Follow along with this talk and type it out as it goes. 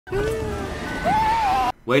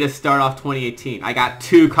Way to start off 2018. I got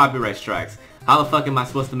 2 copyright strikes. How the fuck am I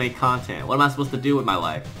supposed to make content? What am I supposed to do with my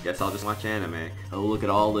life? Guess I'll just watch anime. Oh, look at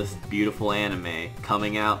all this beautiful anime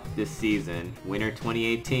coming out this season. Winter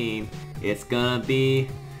 2018. It's gonna be...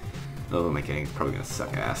 Oh, who am I kidding? It's probably gonna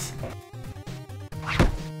suck ass.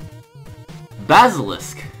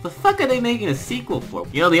 Basilisk! The fuck are they making a sequel for?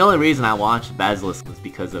 You know, the only reason I watched Basilisk was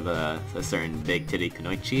because of a certain big titty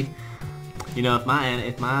kunoichi. You know, if my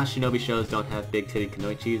shinobi shows don't have big titty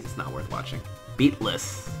kunoichis, it's not worth watching.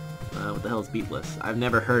 Beatless. What the hell is Beatless? I've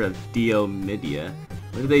never heard of Dio Media.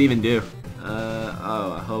 What do they even do?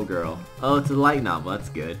 Oh, a ho girl. Oh, it's a light novel, that's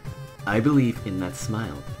good. I believe in that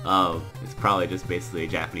smile. Oh, it's probably just basically a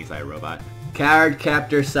Japanese iRobot. Card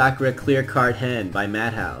Captor Sakura Clear Card Hen by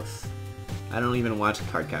Madhouse. I don't even watch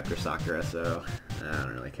Cardcaptor Sakura, so I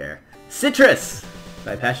don't really care. Citrus!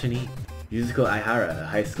 By Passionate. Yuzuko Aihara, a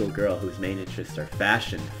high school girl whose main interests are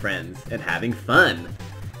fashion, friends, and having fun,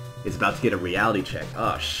 is about to get a reality check.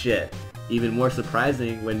 Oh shit. Even more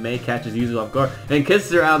surprising when Mei catches Yuzu off guard and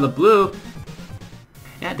kisses her out of the blue.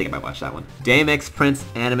 Yeah, I think I might watch that one. Dame X Prince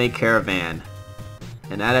Anime Caravan.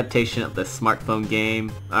 An adaptation of the smartphone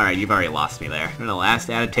game. Alright, you've already lost me there. And the last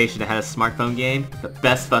adaptation that had a smartphone game? The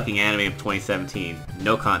best fucking anime of 2017.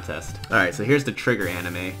 No contest. Alright, so here's the Trigger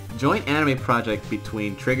anime. Joint anime project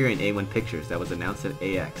between Trigger and A1 Pictures that was announced at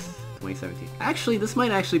AX 2017. Actually, this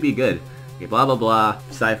might actually be good. Okay, blah blah blah.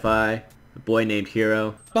 Sci-fi. A boy named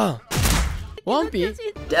Hiro. Won't be.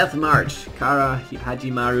 Death March. Kara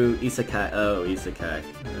Hajimaru Isekai. Oh,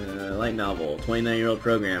 Isekai. Light novel. 29-year-old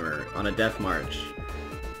programmer on a death march.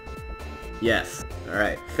 Yes.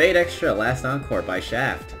 Alright. Fate Extra Last Encore by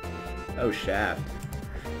Shaft. Oh, Shaft.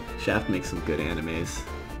 Shaft makes some good animes.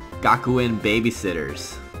 Gakuen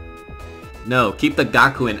Babysitters. No, keep the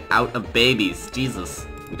Gakuen out of babies. Jesus.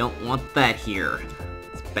 We don't want that here.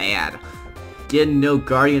 It's bad. Gin no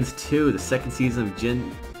Guardians 2, the second season of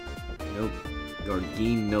Gin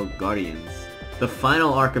no Guardians. The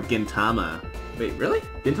final arc of Gintama. Wait, really?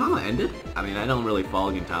 Gintama ended? I mean, I don't really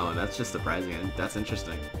follow Gintama. That's just surprising. That's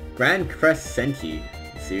interesting. Grand Crest Senki.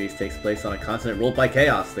 The series takes place on a continent ruled by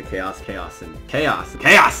chaos. The chaos, and chaos.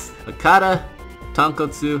 Akata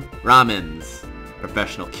Tonkotsu Ramens.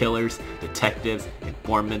 Professional killers, detectives,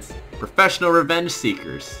 informants, professional revenge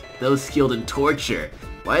seekers. Those skilled in torture.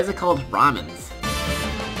 Why is it called ramens?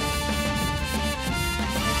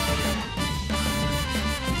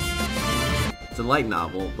 It's a light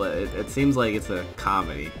novel, but it seems like it's a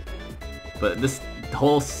comedy. But this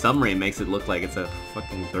whole summary makes it look like it's a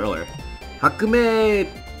fucking thriller. Hakume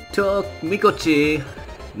to Mikochi.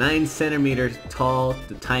 9 centimeters tall,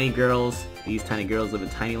 the tiny girls. These tiny girls live a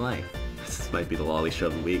tiny life. This might be the lolly show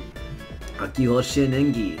of the week. Akihoshin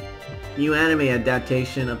Engi. New anime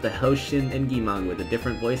adaptation of the Hoshin Engi manga with a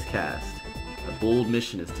different voice cast. A bold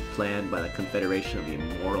mission is planned by the Confederation of the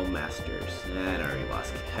Immortal Masters. And I already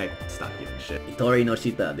lost. I stopped giving a shit. Itori no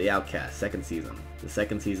Shita, The Outcast, second season. The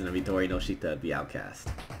second season of Itori no Shita, The Outcast.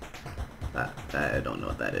 I don't know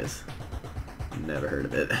what that is. Never heard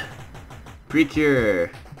of it.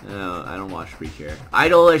 Precure. No, I don't watch Precure.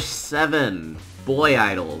 Idolish 7. Boy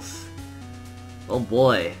Idols. Oh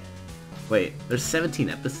boy. Wait, there's 17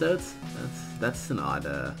 episodes? That's an odd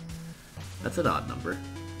number.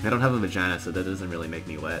 I don't have a vagina, so that doesn't really make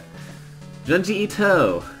me wet. Junji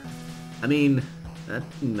Ito! I mean, that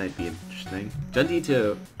might be interesting. Junji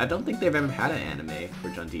Ito, I don't think they've ever had an anime for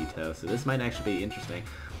Junji Ito, so this might actually be interesting.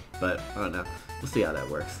 But, I don't know. We'll see how that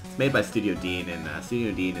works. It's made by Studio Dean, and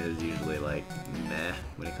Studio Dean is usually like, meh,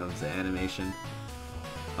 when it comes to animation.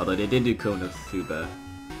 Although they did do Konosuba.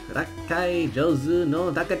 Rakai Jozu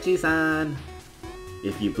no Takachi-san!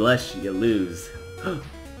 If you blush, you lose.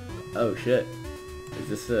 Oh shit. Is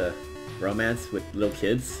this a romance with little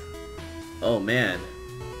kids? Oh man.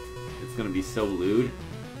 It's gonna be so lewd.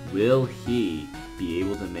 Will he be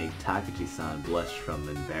able to make Takachi-san blush from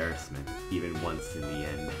embarrassment even once in the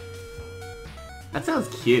end? That sounds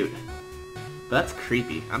cute. But that's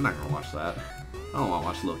creepy. I'm not gonna watch that. I don't wanna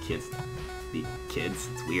watch little kids be kids.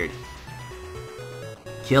 It's weird.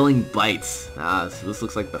 Killing Bites. Ah, so this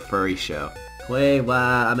looks like the furry show. Koi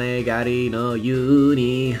wa amegari no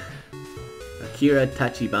yuni. Akira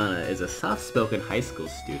Tachibana is a soft-spoken high school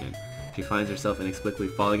student. She finds herself inexplicably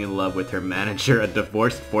falling in love with her manager, a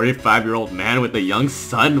divorced 45-year-old man with a young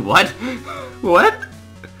son. What? What?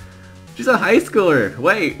 She's a high schooler.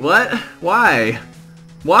 Wait, what? Why?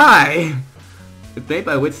 Why? It's made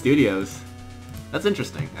by Wit Studios. That's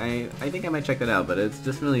interesting. I think I might check that out, but it's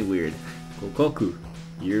just really weird. Kokoku.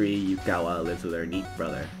 Yuri Yukawa lives with her neat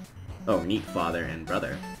brother. Oh, neat father and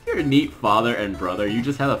brother. You're a neat father and brother. You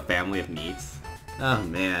just have a family of neats. Oh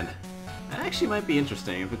man, that actually might be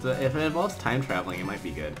interesting. If it involves time traveling, it might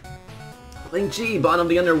be good. Ling Chi, Bottom of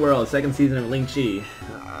the Underworld, second season of Ling Chi.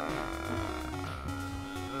 I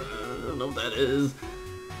don't know what that is.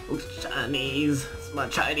 Oh, Chinese. It's my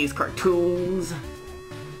Chinese cartoons.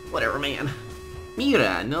 Whatever, man.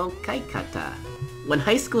 Mira no Kaikata. When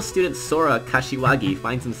high school student Sora Kashiwagi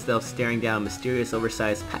finds himself staring down a mysterious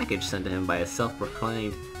oversized package sent to him by a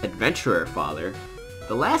self-proclaimed adventurer father,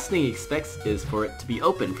 the last thing he expects is for it to be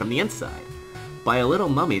opened from the inside by a little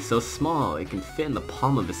mummy so small it can fit in the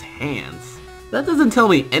palm of his hands. That doesn't tell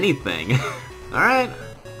me anything. Alright,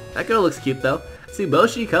 that girl looks cute though.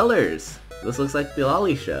 Tsuboshi colors. This looks like the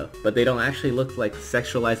lolly show, but they don't actually look like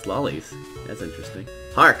sexualized lollies. That's interesting.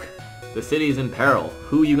 Hark! The city's in peril.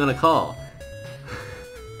 Who you gonna call?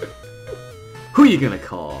 Who you gonna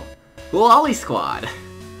call? The Lolly Squad!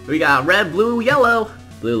 We got red, blue, yellow!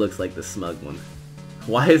 Blue looks like the smug one.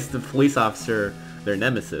 Why is the police officer their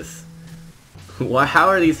nemesis? How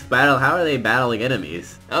are they battling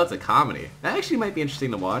enemies? Oh, it's a comedy. That actually might be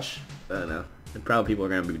interesting to watch. I don't know. And probably people are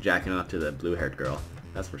gonna be jacking off to the blue-haired girl.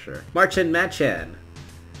 That's for sure. Marchan Machan!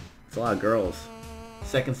 It's a lot of girls.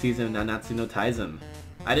 Second season of Nanatsu no Taizan.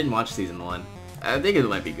 I didn't watch season 1. I think it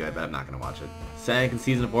might be good, but I'm not gonna watch it. Second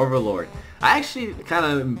season of Overlord. I actually kind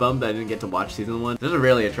of bummed that I didn't get to watch season 1. There's a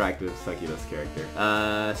really attractive succubus character.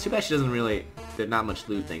 Too bad she doesn't really... There's not much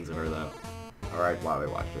lewd things of her though. Alright, wow, I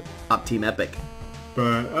watched it. Top Team Epic.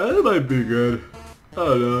 But it might be good. I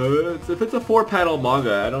don't know. If it's a 4-panel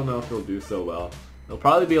manga, I don't know if it'll do so well. It'll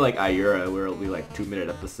probably be like Ayura, where it'll be like 2-minute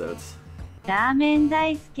episodes. ラーメン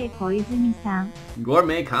大好き小泉さん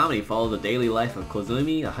Gourmet comedy follows the daily life of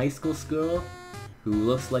Kozumi, a high school girl who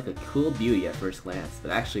looks like a cool beauty at first glance, but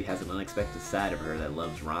actually has an unexpected side of her that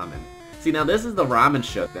loves ramen. See, now this is the ramen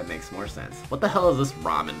show that makes more sense. What the hell is this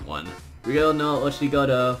ramen one? Ryo no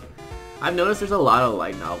Oshigoto. I've noticed there's a lot of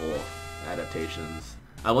light novel adaptations.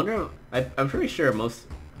 I wonder, I'm pretty sure most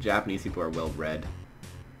Japanese people are well read,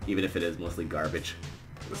 even if it is mostly garbage.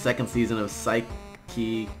 The second season of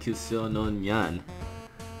Saiki Kuso no Nyan.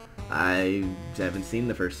 I haven't seen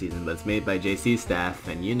the first season, but it's made by JC Staff,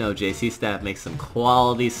 and you know JC Staff makes some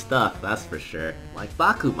quality stuff, that's for sure. Like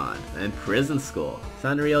Bakuman and Prison School.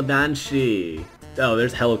 Sanrio Danshi. Oh,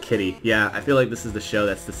 there's Hello Kitty. Yeah, I feel like this is the show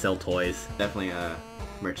that's to sell toys. Definitely a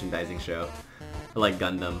merchandising show. Like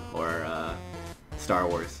Gundam or Star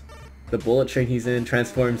Wars. The bullet train he's in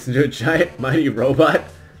transforms into a giant mighty robot?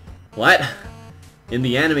 What? In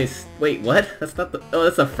the anime... Wait, what? That's not the... Oh,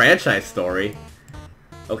 that's a franchise story.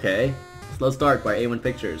 Okay. Slow Start by A1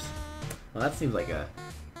 Pictures. Well, that seems like a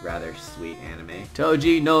rather sweet anime.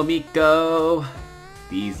 Toji no Miko!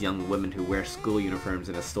 These young women who wear school uniforms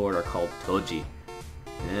in a store are called Toji.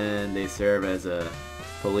 And they serve as a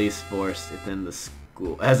police force within the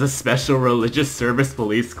school. As a special religious service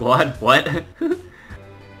police squad? What?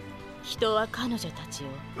 It's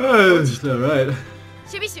alright.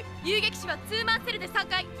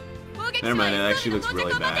 Never mind, it actually looks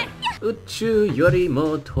really bad. Uchu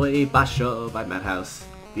Yorimo Toi Basho by Madhouse.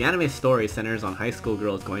 The anime story centers on high school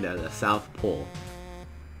girls going to the South Pole.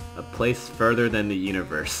 A place further than the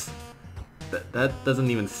universe. That doesn't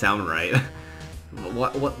even sound right.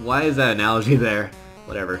 Why is that analogy there?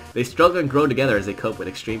 Whatever. They struggle and grow together as they cope with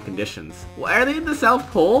extreme conditions. Why are they in the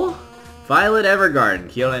South Pole? Violet Evergarden,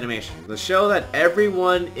 Kyoto Animation. The show that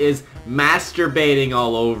everyone is masturbating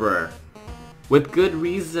all over. With good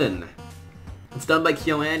reason. It's done by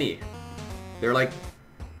KyoAni. They're like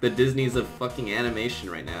the Disneys of fucking animation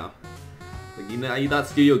right now. Like, you thought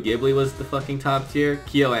Studio Ghibli was the fucking top tier?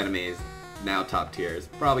 KyoAni is now top tier. It's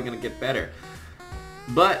probably gonna get better.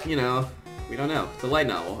 But, you know, we don't know. It's a light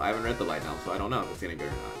novel. I haven't read the light novel, so I don't know if it's gonna be good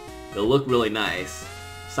or not. It'll look really nice.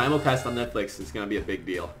 Simulcast on Netflix is gonna be a big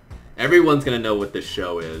deal. Everyone's gonna know what this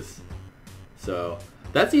show is. So,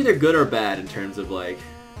 that's either good or bad in terms of, like,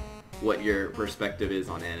 what your perspective is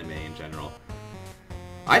on anime in general.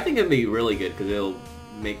 I think it'll be really good because it'll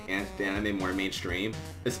make anime more mainstream,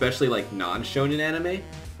 especially like non-shonen anime.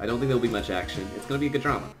 I don't think there'll be much action. It's gonna be a good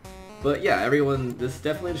drama. But yeah, everyone, this is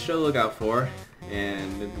definitely the show to look out for,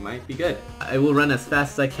 and it might be good. I will run as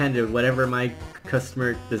fast as I can to whatever my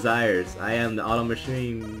customer desires. I am the Auto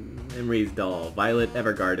Machine Emery's doll, Violet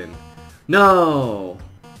Evergarden. No!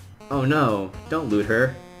 Oh no, don't loot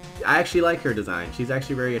her. I actually like her design. She's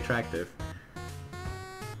actually very attractive.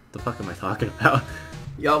 What the fuck am I talking about?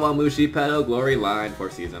 Yawamushi Pedal Glory Line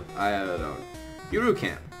 4th season. I don't know. Yuru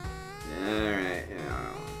Camp. Alright, I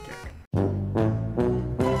don't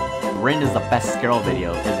care. Rin is the best girl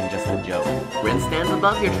video, isn't just a joke. Rin stands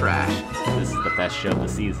above your trash. This is the best show of the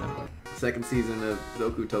season. Second season of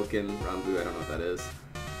Zoku Token Ranbu, I don't know what that is.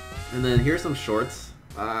 And then here's some shorts.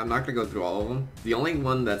 I'm not gonna go through all of them. The only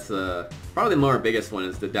one that's probably the more biggest one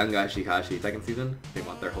is the Dangai Shikashi second season. They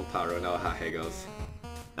want their Hotaru no Hahegos.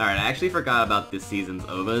 Alright, I actually forgot about this season's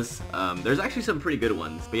OVAs. There's actually some pretty good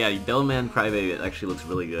ones. But yeah, Devilman Crybaby actually looks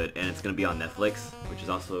really good, and it's gonna be on Netflix, which is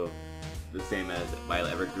also the same as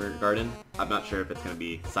Violet Evergarden. I'm not sure if it's gonna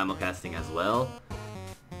be simulcasting as well,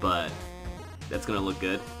 but that's gonna look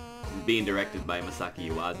good. It's being directed by Masaki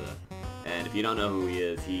Yuasa. And if you don't know who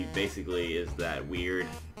he basically is that weird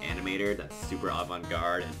animator that's super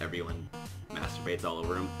avant-garde and everyone masturbates all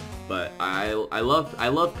over him. But I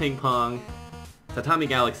love Ping Pong. Tatami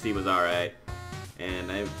Galaxy was alright,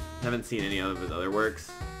 and I haven't seen any of his other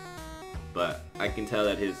works, but I can tell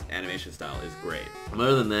that his animation style is great.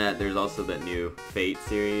 Other than that, there's also that new Fate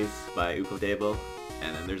series by Ufotable,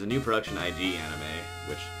 and then there's a new production IG anime,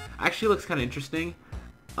 which actually looks kind of interesting.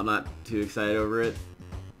 I'm not too excited over it,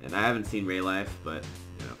 and I haven't seen Ray Life, but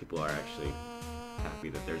you know, people are actually happy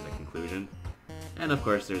that there's a conclusion. And of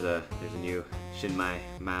course, there's a new Shinmai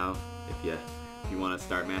Mao if you want to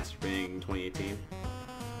start masturbating in 2018.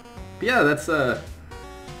 But yeah, that's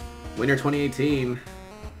winter 2018.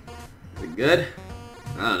 Is it good?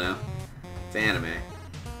 I don't know. It's anime.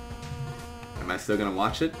 Am I still gonna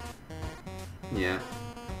watch it? Yeah.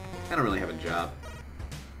 I don't really have a job.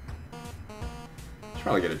 Should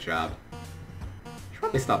probably get a job. Should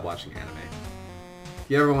probably stop watching anime.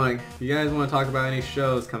 If you guys want to talk about any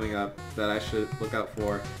shows coming up that I should look out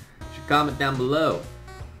for, you should comment down below.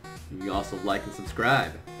 You can also like and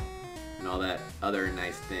subscribe, and all that other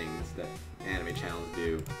nice things that anime channels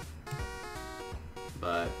do.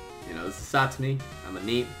 But you know, this is Satumi. I'm a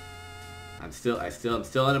Neet. I'm still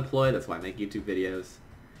unemployed. That's why I make YouTube videos.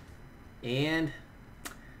 And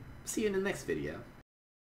see you in the next video.